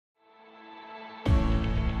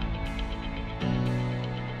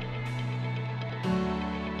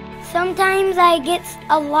Sometimes I get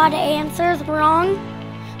a lot of answers wrong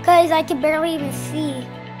because I can barely even see.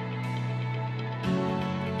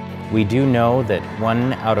 We do know that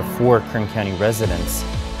 1 out of 4 Kern County residents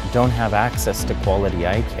don't have access to quality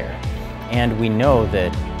eye care. And we know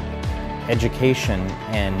that education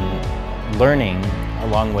and learning,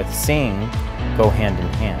 along with seeing, go hand in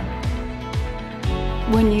hand.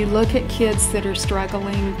 When you look at kids that are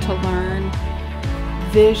struggling to learn,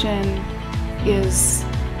 vision is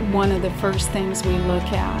one of the first things we look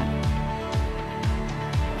at.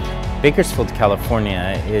 Bakersfield,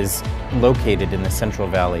 California is located in the Central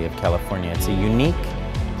Valley of California. It's a unique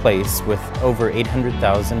place with over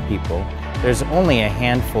 800,000 people. There's only a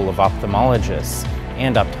handful of ophthalmologists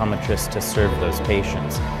and optometrists to serve those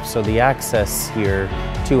patients. So the access here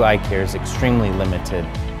to eye care is extremely limited.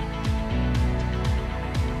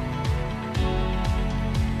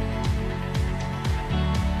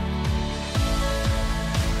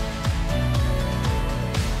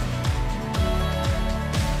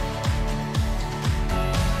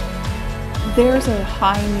 There's a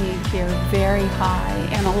high need here, very high,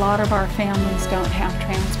 and a lot of our families don't have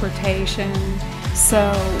transportation.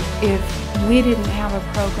 So if we didn't have a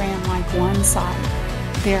program like One Sight,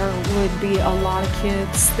 there would be a lot of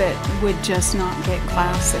kids that would just not get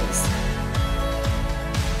classes.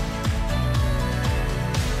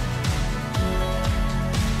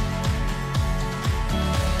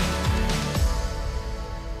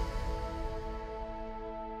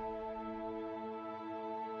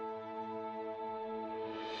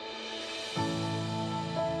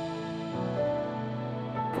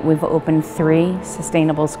 We've opened 3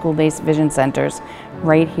 sustainable school-based vision centers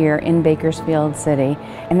right here in Bakersfield City,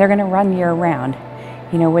 and they're going to run year-round.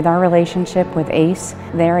 You know, with our relationship with ACE,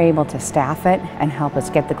 they're able to staff it and help us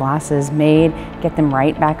get the glasses made, get them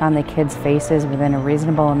right back on the kids' faces within a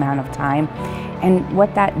reasonable amount of time. And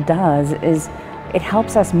what that does is it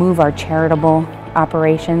helps us move our charitable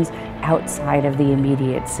operations outside of the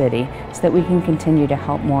immediate city so that we can continue to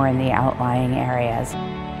help more in the outlying areas.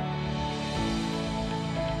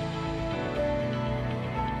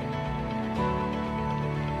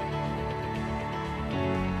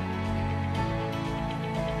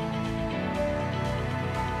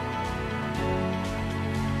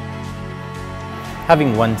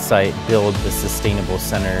 Having One Sight build the sustainable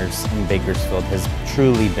centers in Bakersfield has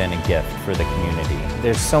truly been a gift for the community.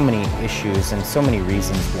 There's so many issues and so many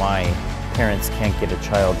reasons why parents can't get a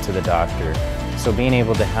child to the doctor. So being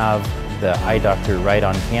able to have the eye doctor right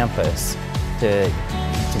on campus to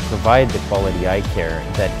provide the quality eye care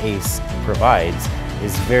that ACE provides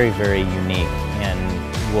is very, very unique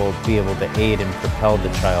and will be able to aid and propel the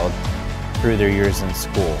child through their years in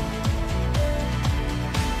school.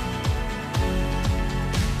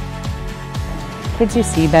 Kids who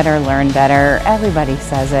see better learn better. Everybody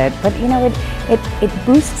says it, but you know, it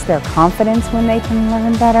boosts their confidence when they can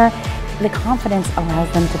learn better. The confidence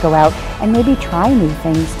allows them to go out and maybe try new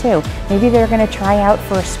things too. Maybe they're going to try out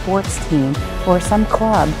for a sports team or some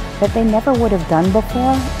club that they never would have done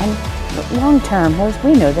before. And long term,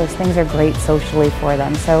 we know those things are great socially for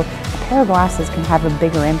them. So a pair of glasses can have a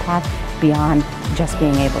bigger impact beyond just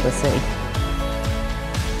being able to see.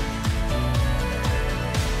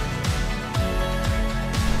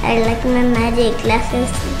 I like my magic glasses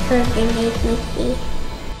because they make me see.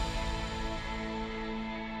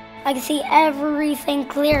 I can see everything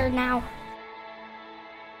clear now.